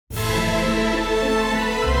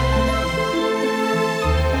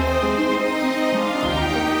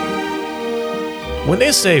When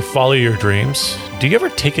they say follow your dreams, do you ever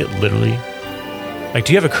take it literally? Like,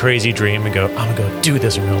 do you have a crazy dream and go, I'm going to go do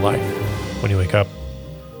this in real life when you wake up?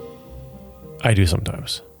 I do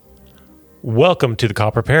sometimes. Welcome to the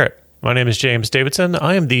Copper Parrot. My name is James Davidson.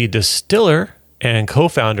 I am the distiller and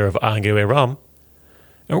co-founder of Island Gateway Rum.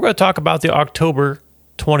 And we're going to talk about the October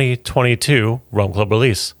 2022 Rum Club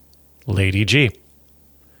release, Lady G.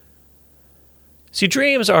 See,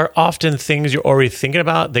 dreams are often things you're already thinking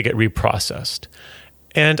about. They get reprocessed.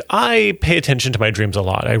 And I pay attention to my dreams a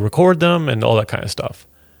lot. I record them and all that kind of stuff.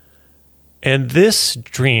 And this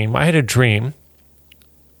dream, I had a dream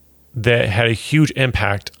that had a huge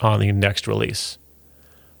impact on the next release.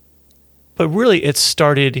 But really, it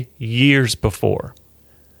started years before.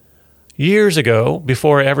 Years ago,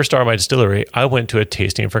 before I ever started my distillery, I went to a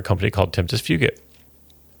tasting for a company called Portentous Fugit.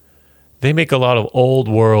 They make a lot of old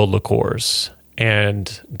world liqueurs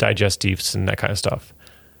and digestifs and that kind of stuff.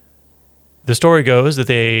 The story goes that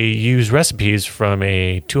they use recipes from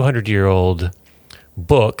a 200-year-old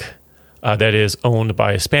book that is owned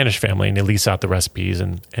by a Spanish family, and they lease out the recipes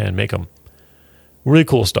and make them. Really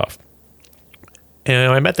cool stuff.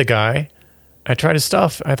 And I met the guy. I tried his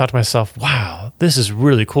stuff. I thought to myself, wow, this is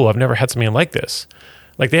really cool. I've never had something like this.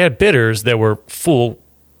 Like, they had bitters that were full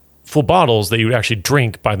bottles that you would actually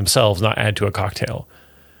drink by themselves, not add to a cocktail.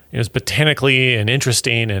 It was botanically and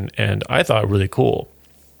interesting, and I thought really cool.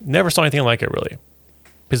 Never saw anything like it, really.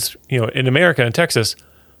 Because, in America and Texas,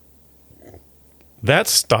 that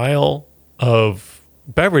style of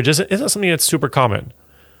beverage isn't something that's super common.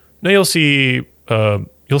 Now you'll see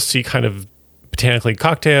kind of botanically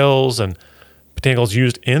cocktails and botanicals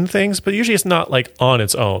used in things, but usually it's not like on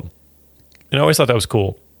its own. And I always thought that was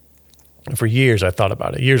cool. And for years, I thought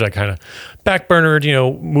about it. Years, I kind of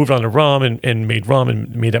backburnered, moved on to rum and made rum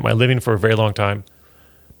and made that my living for a very long time.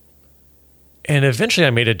 And eventually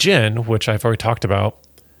I made a gin, which I've already talked about.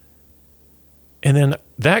 And then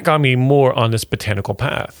that got me more on this botanical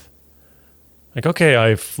path. Like, okay,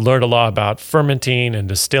 I've learned a lot about fermenting and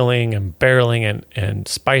distilling and barreling and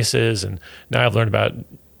spices. And now I've learned about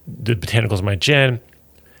the botanicals in my gin.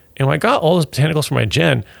 And when I got all those botanicals for my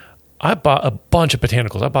gin, I bought a bunch of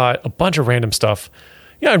botanicals. I bought a bunch of random stuff.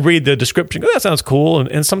 I'd read the description. Oh, that sounds cool.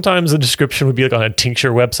 And sometimes the description would be like on a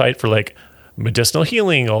tincture website for like medicinal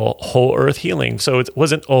healing or whole earth healing. So it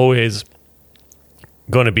wasn't always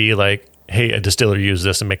going to be like, hey, a distiller used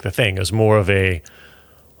this and make the thing. It was more of a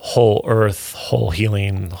whole earth, whole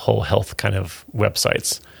healing, whole health kind of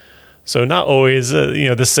websites. So not always,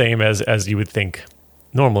 the same as you would think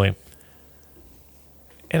normally.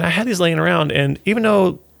 And I had these laying around, and even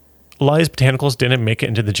though a lot of these botanicals didn't make it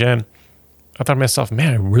into the gin, I thought to myself,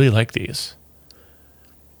 man, I really like these.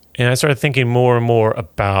 And I started thinking more and more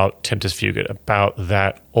about Portentous Fugit, about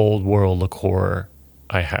that old world liqueur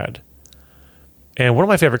I had. And one of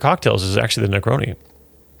my favorite cocktails is actually the Negroni.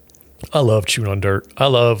 I love chewing on dirt. I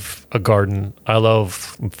love a garden. I love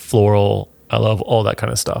floral. I love all that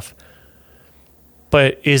kind of stuff.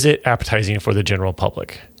 But is it appetizing for the general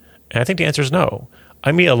public? And I think the answer is no.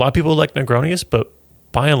 I mean, a lot of people like Negronis, but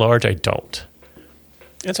by and large, I don't.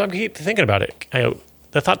 And so I keep thinking about it.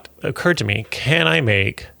 The thought occurred to me, can I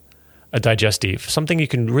make a digestif, something you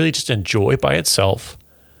can really just enjoy by itself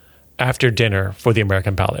after dinner for the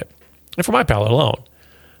American palate? And for my palate alone.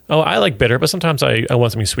 Oh, I like bitter, but sometimes I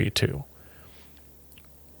want something sweet too.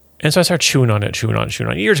 And so I start chewing on it.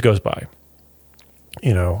 Years goes by,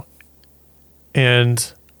 and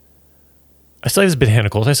I still have these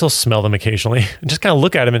botanicals. I still smell them occasionally and just kind of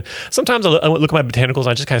look at them. And sometimes I look at my botanicals and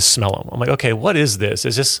I just kind of smell them. I'm like, okay, what is this?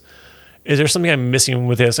 Is there something I'm missing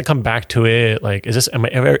with this? I come back to it. Like, am I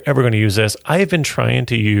ever going to use this? I have been trying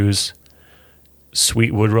to use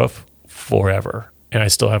sweet woodruff forever, and I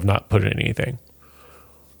still have not put it in anything.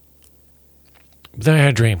 But then I had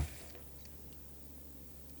a dream.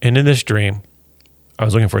 And in this dream, I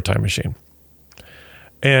was looking for a time machine.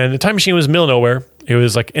 And the time machine was in the middle of nowhere. It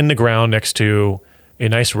was like in the ground next to a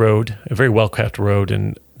nice road, a very well-kept road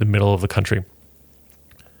in the middle of the country.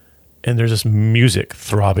 And there's this music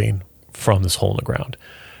throbbing from this hole in the ground.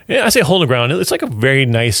 And I say hole in the ground, it's like a very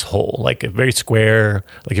nice hole, like a very square,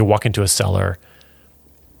 like you walk into a cellar.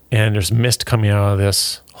 And there's mist coming out of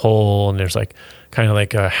this hole, and there's like kind of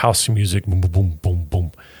like a house music, boom, boom, boom, boom,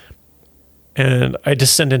 boom. And I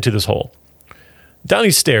descend into this hole. Down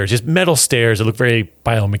these stairs, just metal stairs that look very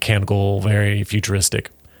biomechanical, very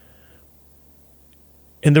futuristic.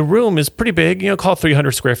 And the room is pretty big, call it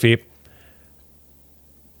 300 square feet.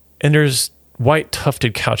 And there's white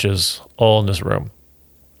tufted couches all in this room.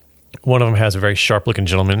 One of them has a very sharp-looking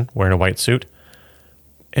gentleman wearing a white suit.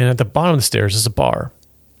 And at the bottom of the stairs is a bar.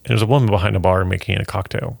 And there's a woman behind the bar making a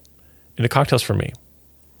cocktail. And and the cocktail's for me.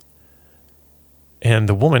 And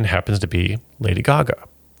the woman happens to be Lady Gaga.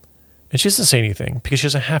 And she doesn't say anything because she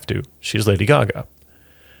doesn't have to. She's Lady Gaga.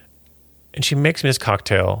 And she makes me this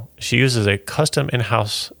cocktail. She uses a custom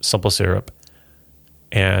in-house simple syrup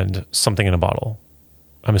and something in a bottle.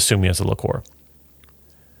 I'm assuming it's a liqueur.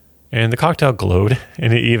 And the cocktail glowed,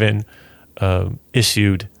 and it even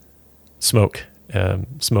issued smoke,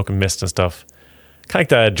 smoke and mist and stuff. Kind of like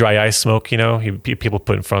that dry ice smoke, people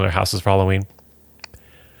put in front of their houses for Halloween.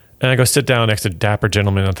 And I go sit down next to a dapper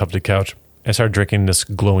gentleman on top of the couch and start drinking this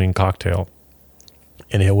glowing cocktail.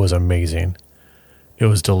 And it was amazing. It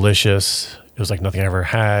was delicious. It was like nothing I ever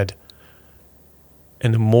had.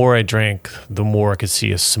 And the more I drank, the more I could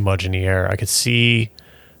see a smudge in the air. I could see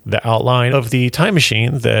the outline of the time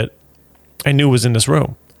machine that I knew was in this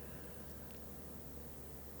room.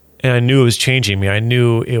 And I knew it was changing me. I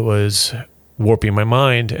knew it was warping my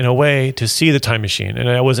mind in a way to see the time machine. And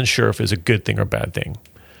I wasn't sure if it was a good thing or a bad thing.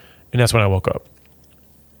 And that's when I woke up.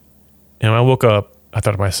 And when I woke up, I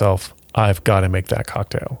thought to myself, I've got to make that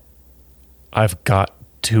cocktail. I've got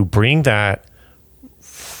to bring that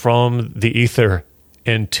from the ether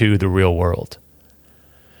into the real world.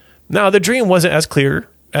 Now, the dream wasn't as clear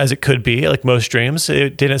as it could be, like most dreams.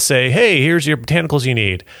 It didn't say, hey, here's your botanicals you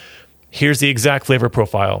need. Here's the exact flavor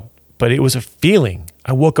profile. But it was a feeling.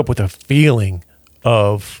 I woke up with a feeling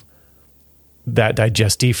of that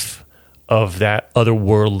digestif, of that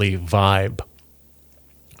otherworldly vibe.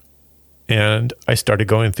 And I started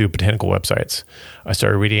going through botanical websites. I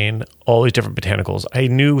started reading all these different botanicals. I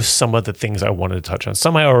knew some of the things I wanted to touch on.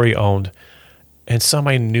 Some I already owned, and some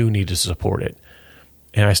I knew needed to support it.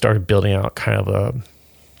 And I started building out kind of a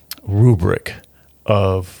rubric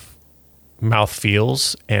of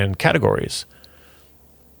mouthfeels and categories.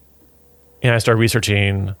 And I started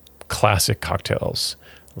researching classic cocktails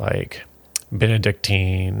like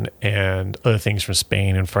Benedictine and other things from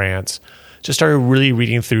Spain and France. Just started really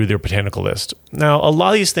reading through their botanical list. Now, a lot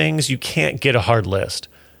of these things, you can't get a hard list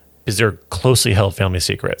because they're closely held family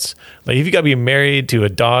secrets. Like if you got to be married to a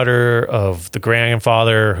daughter of the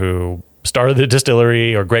grandfather who started the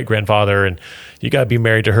distillery or great-grandfather, and you got to be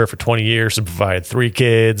married to her for 20 years and provide 3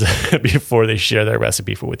 kids before they share their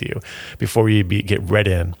recipe with you, before you get read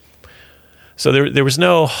in. So there was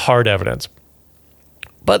no hard evidence.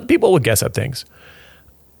 But people would guess at things.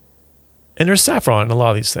 And there's saffron in a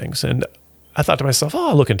lot of these things. And I thought to myself,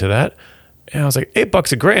 I'll look into that. And I was like,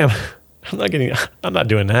 $8 a gram. I'm not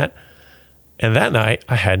doing that. And that night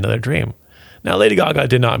I had another dream. Now, Lady Gaga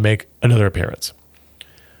did not make another appearance.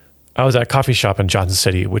 I was at a coffee shop in Johnson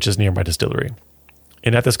City, which is near my distillery.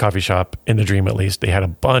 And at this coffee shop, in the dream at least, they had a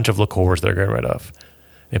bunch of liqueurs they're getting rid of.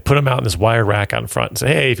 They put them out in this wire rack out in front and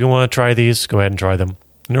say, hey, if you want to try these, go ahead and try them.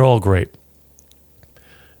 And they're all great.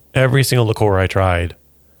 Every single liqueur I tried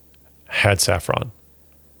had saffron.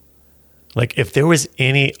 Like if there was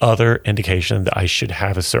any other indication that I should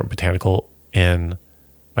have a certain botanical in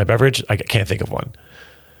my beverage, I can't think of one.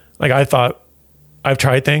 Like I thought, I've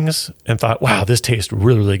tried things and thought, wow, this tastes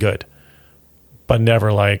really, really good. But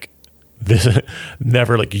never like this,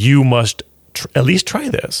 never like you must at least try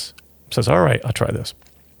this. Says, all right, I'll try this.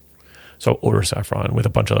 So order saffron with a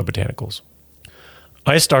bunch of other botanicals.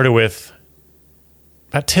 I started with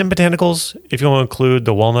about 10 botanicals, if you want to include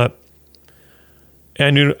the walnut.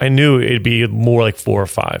 And I knew it'd be more like 4 or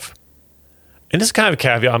 5. And this is kind of a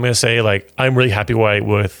caveat. I'm going to say, like, I'm really happy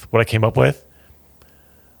with what I came up with.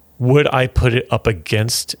 Would I put it up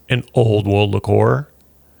against an old world liqueur?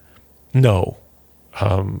 No.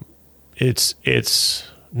 It's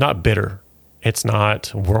not bitter. It's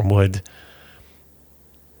not wormwood.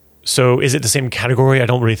 So is it the same category? I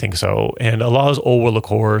don't really think so. And a lot of those old world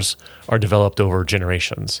liqueurs are developed over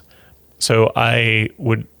generations. So I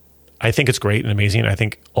think it's great and amazing. I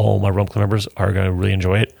think all my Rum Club members are going to really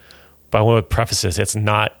enjoy it. But I want to preface this, it's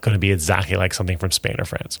not going to be exactly like something from Spain or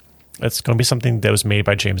France. It's going to be something that was made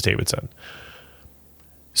by James Davidson.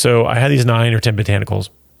 So I had these 9 or 10 botanicals.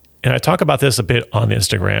 And I talk about this a bit on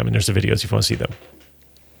Instagram, and there's the videos if you want to see them.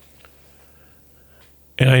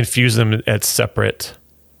 And I infuse them at separate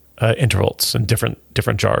intervals in different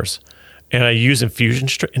jars. And I use infusion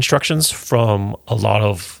instructions from a lot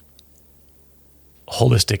of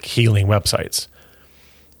holistic healing websites.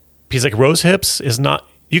 Because like rose hips is not,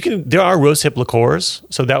 there are rose hip liqueurs,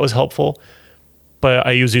 so that was helpful. But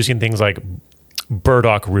I was using things like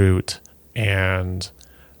burdock root and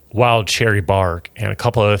wild cherry bark and a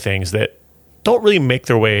couple other things that don't really make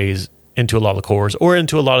their ways into a lot of liqueurs or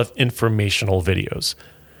into a lot of informational videos.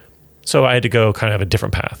 So I had to go kind of a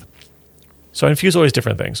different path. So I infuse all these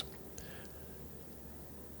different things.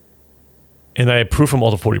 And I proof them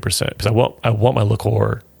all to 40% because I want my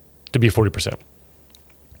liqueur to be 40%.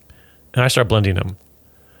 And I start blending them.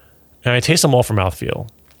 And I taste them all for mouthfeel.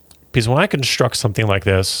 Because when I construct something like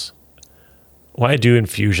this, when I do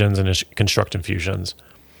infusions and construct infusions,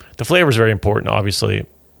 the flavor is very important, obviously,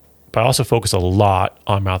 but I also focus a lot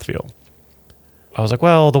on mouthfeel. I was like,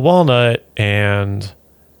 well, the walnut and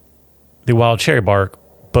the wild cherry bark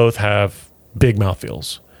both have big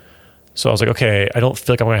mouthfeels. So I was like, okay, I don't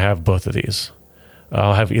feel like I'm going to have both of these.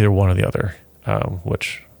 I'll have either one or the other,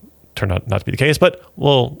 which turned out not to be the case, but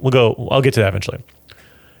I'll get to that eventually.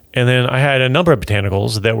 And then I had a number of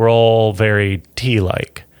botanicals that were all very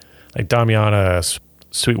tea-like Damiana,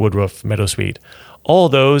 Sweet Woodruff, Meadowsweet. All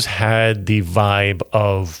of those had the vibe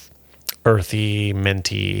of earthy,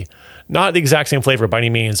 minty, not the exact same flavor by any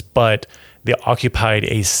means, but they occupied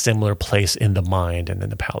a similar place in the mind and in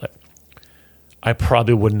the palate. I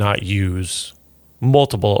probably would not use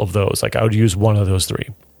multiple of those. Like I would use one of those three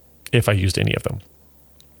if I used any of them.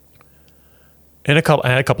 And I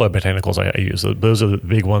had a couple of botanicals I use. Those are the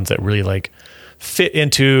big ones that really like fit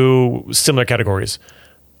into similar categories.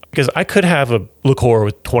 Because I could have a liqueur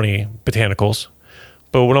with 20 botanicals,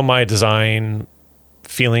 but one of my design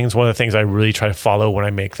feelings, one of the things I really try to follow when I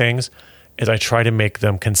make things is I try to make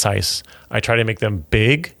them concise. I try to make them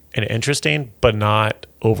big and interesting, but not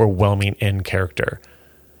overwhelming in character.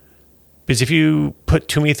 Because if you put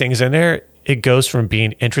too many things in there, it goes from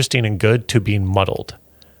being interesting and good to being muddled.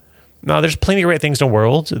 Now, there's plenty of great things in the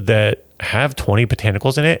world that have 20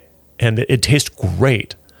 botanicals in it, and it tastes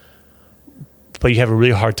great, but you have a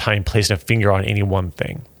really hard time placing a finger on any one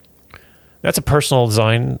thing. That's a personal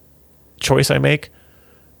design choice I make.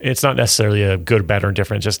 It's not necessarily a good, bad, or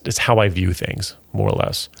indifferent. It's how I view things, more or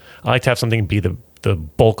less. I like to have something be the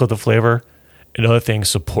bulk of the flavor, and other things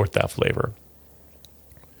support that flavor.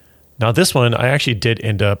 Now, this one, I actually did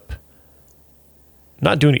end up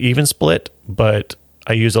not doing an even split, but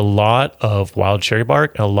I use a lot of wild cherry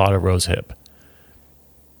bark and a lot of rose hip.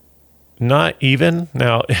 Not even.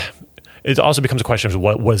 Now, it also becomes a question of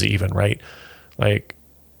what was even, right? Like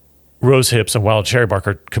rose hips and wild cherry bark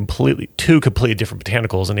are two completely different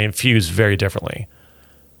botanicals, and they infuse very differently.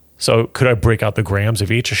 So could I break out the grams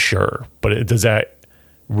of each? Sure. But does that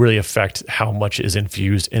really affect how much is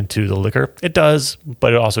infused into the liquor? It does,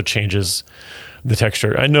 but it also changes the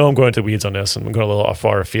texture. I know I'm going to weeds on this, and I'm going a little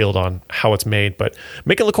far afield on how it's made, but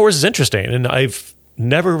making liqueurs is interesting, and I've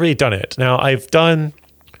never really done it. Now, to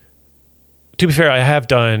be fair, I have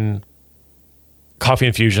done coffee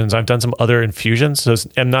infusions. I've done some other infusions, so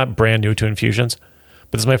I'm not brand new to infusions,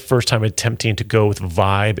 but this is my first time attempting to go with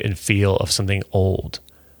vibe and feel of something old.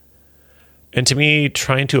 And to me,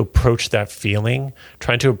 trying to approach the feeling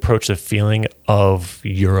of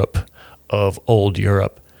Europe, of old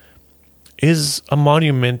Europe, is a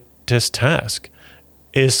monumentous task,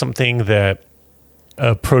 is something that I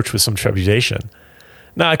approach with some trepidation.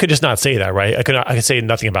 Now, I could just not say that, right? I could say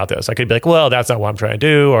nothing about this. I could be like, well, that's not what I'm trying to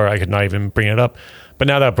do, or I could not even bring it up. But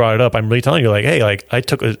now that I brought it up, I'm really telling you, like, hey, like I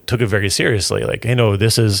took it very seriously. Like, hey, no,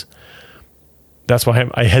 that's why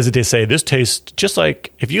I hesitate to say this tastes just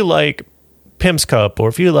like, if you like Pim's Cup, or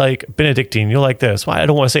if you like Benedictine, you'll like this. Well, I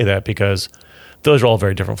don't want to say that because those are all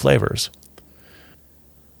very different flavors.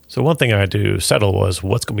 So one thing I had to settle was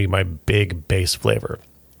what's going to be my big base flavor.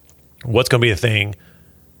 What's going to be the thing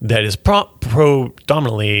that is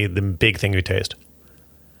predominantly the big thing you taste.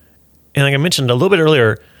 And like I mentioned a little bit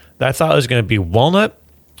earlier, that I thought it was going to be walnut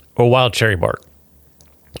or wild cherry bark.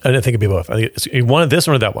 I didn't think it'd be both. I think you wanted this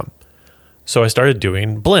one or that one. So I started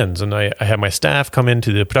doing blends, and I had my staff come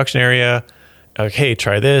into the production area. Like, hey,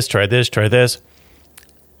 try this, try this, try this.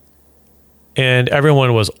 And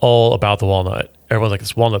everyone was all about the walnut. Everyone's like,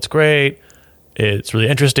 this walnut's great. It's really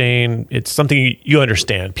interesting. It's something you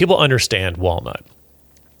understand. People understand walnut.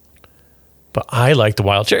 But I like the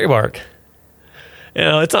wild cherry bark. You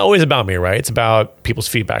know, it's not always about me, right? It's about people's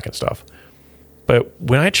feedback and stuff. But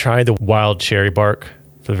when I tried the wild cherry bark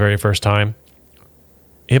for the very first time,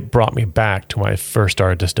 it brought me back to when I first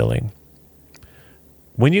started distilling.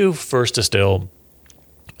 When you first distill,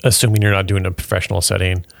 assuming you're not doing a professional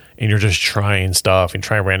setting and you're just trying stuff and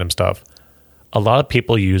trying random stuff, a lot of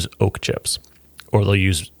people use oak chips, or they'll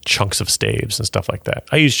use chunks of staves and stuff like that.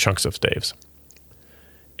 I use chunks of staves.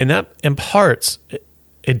 And that imparts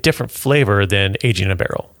a different flavor than aging in a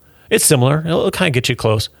barrel. It's similar. It'll kind of get you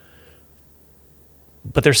close.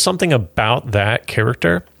 But there's something about that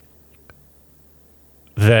character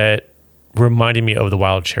that reminded me of the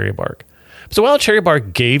wild cherry bark. So wild cherry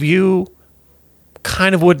bark gave you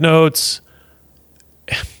kind of wood notes.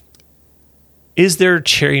 Is there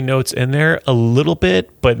cherry notes in there? A little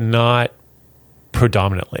bit, but not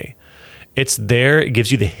predominantly. It's there. It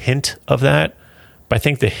gives you the hint of that, But I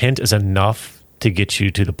think the hint is enough to get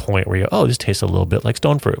you to the point where you go, oh, this tastes a little bit like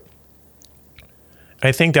stone fruit.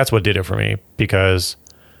 I think that's what did it for me, because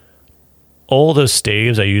all those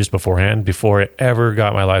staves I used beforehand, before I ever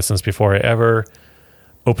got my license, before I ever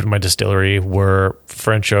opened my distillery, were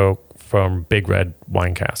French oak from big red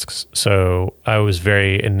wine casks. So I was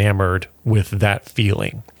very enamored with that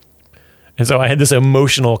feeling. And so I had this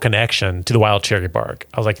emotional connection to the wild cherry bark.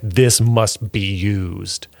 I was like, this must be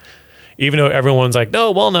used. Even though everyone's like,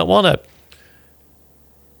 no, walnut.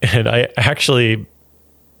 And I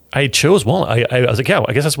chose walnut. I was like, yeah,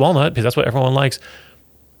 I guess that's walnut because that's what everyone likes.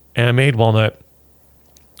 And I made walnut.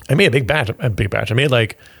 I made a big batch. I made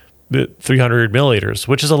like 300 milliliters,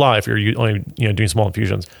 which is a lot if you're only doing small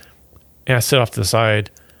infusions. And I set off to the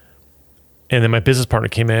side. And then my business partner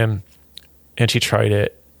came in and she tried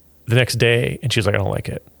it the next day. And she was like, I don't like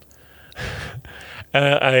it. And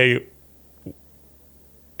I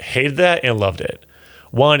hated that and loved it.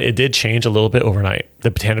 One, it did change a little bit overnight. The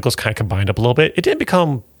botanicals kind of combined up a little bit. It didn't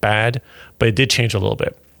become bad, but it did change a little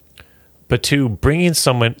bit. But two, bringing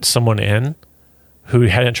someone in who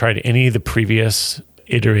hadn't tried any of the previous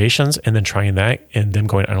iterations and then trying that and them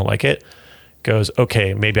going, I don't like it, goes,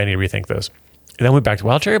 okay, maybe I need to rethink this. And then went back to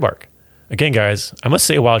wild cherry bark. Again, guys, I must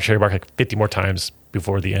say wild cherry bark like 50 more times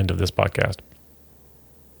before the end of this podcast.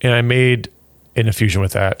 And I made an infusion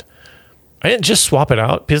with that. I didn't just swap it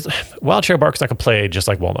out because wild cherry bark is not going to play just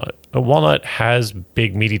like walnut. A walnut has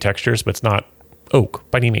big meaty textures, but it's not oak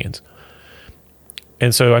by any means.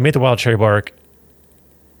 And so I made the wild cherry bark.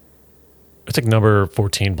 It's like number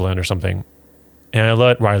 14 blend or something. And I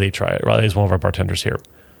let Riley try it. Riley is one of our bartenders here.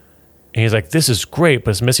 And he's like, this is great, but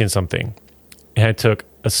it's missing something. And I took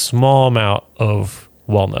a small amount of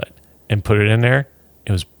walnut and put it in there.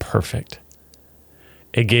 It was perfect.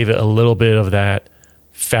 It gave it a little bit of that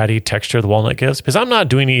fatty texture the walnut gives, because I'm not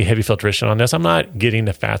doing any heavy filtration on this. I'm not getting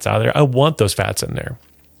the fats out of there. I want those fats in there.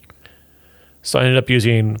 So I ended up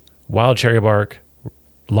using wild cherry bark,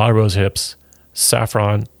 a lot of rose hips,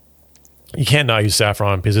 saffron. You can't not use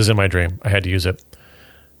saffron because this is in my dream. I had to use it.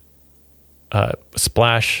 A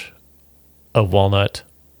splash of walnut.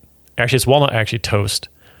 Actually, it's walnut toast.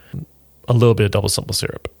 A little bit of double simple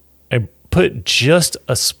syrup. I put just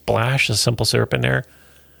a splash of simple syrup in there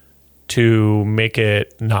to make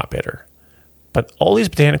it not bitter. But all these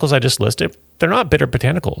botanicals I just listed, they're not bitter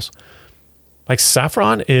botanicals. Like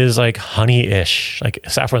saffron is like honey-ish. Like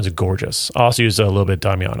saffron's gorgeous. I also use a little bit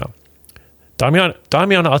of Damiana.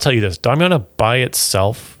 Damiana, I'll tell you this. Damiana by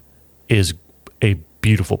itself is a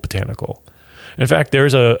beautiful botanical. In fact,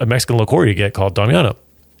 there's a Mexican liqueur you get called Damiana.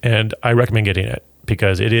 And I recommend getting it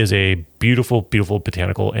because it is a beautiful, beautiful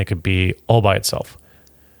botanical and it could be all by itself.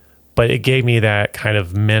 But it gave me that kind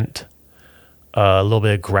of mint, a little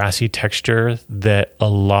bit of grassy texture that a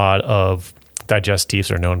lot of digestives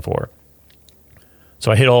are known for. So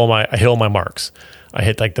I hit all my marks. I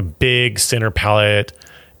hit like the big center palate,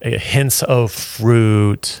 hints of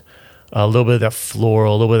fruit, a little bit of that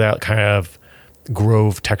floral, a little bit of that kind of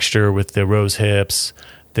grove texture with the rose hips.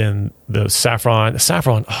 Then the saffron,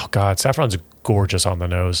 oh God, saffron's gorgeous on the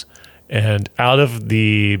nose. And out of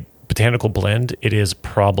the botanical blend, it is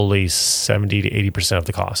probably 70 to 80% of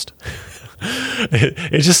the cost.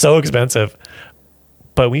 It's just so expensive.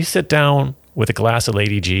 But when you sit down with a glass of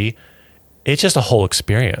Lady G, it's just a whole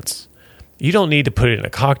experience. You don't need to put it in a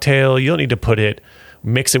cocktail. You don't need to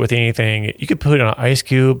mix it with anything. You could put it on an ice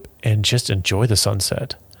cube and just enjoy the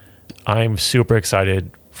sunset. I'm super excited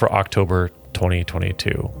for October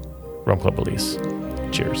 2022 Rum Club release.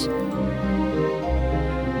 Cheers.